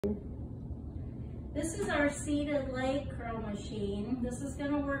This is our seated leg curl machine. This is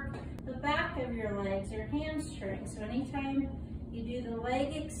going to work the back of your legs, your hamstrings. So anytime you do the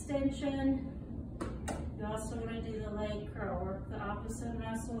leg extension, you also want to do the leg curl. Work the opposite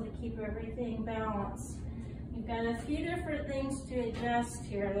muscle to keep everything balanced. You've got a few different things to adjust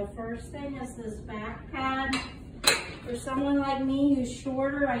here. The first thing is this back pad. For someone like me who's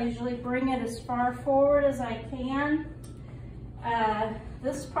shorter, I usually bring it as far forward as I can.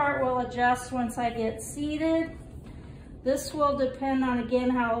 This part will adjust once I get seated. This will depend on,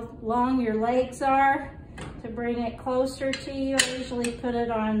 again, how long your legs are to bring it closer to you. I usually put it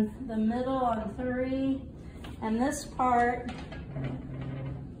on the middle on 3. And this part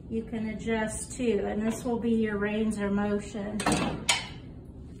you can adjust too, and this will be your range of motion.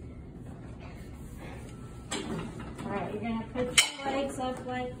 All right, you're gonna put your legs up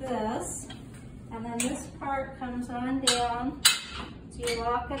like this, and then this part comes on down. So you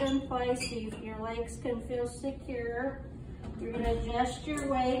lock it in place so your legs can feel secure. You're going to adjust your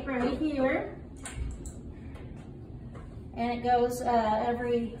weight right here. And it goes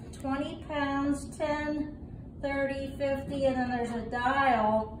every 20 pounds, 10, 30, 50, and then there's a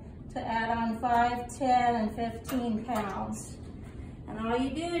dial to add on 5, 10, and 15 pounds. And all you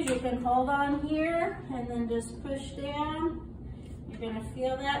do is you can hold on here and then just push down. You're going to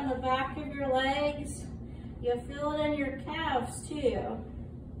feel that in the back of your legs. You'll feel it in your calves too.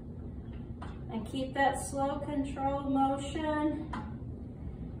 And keep that slow, controlled motion,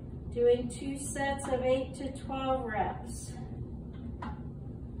 doing 2 sets of 8 to 12 reps.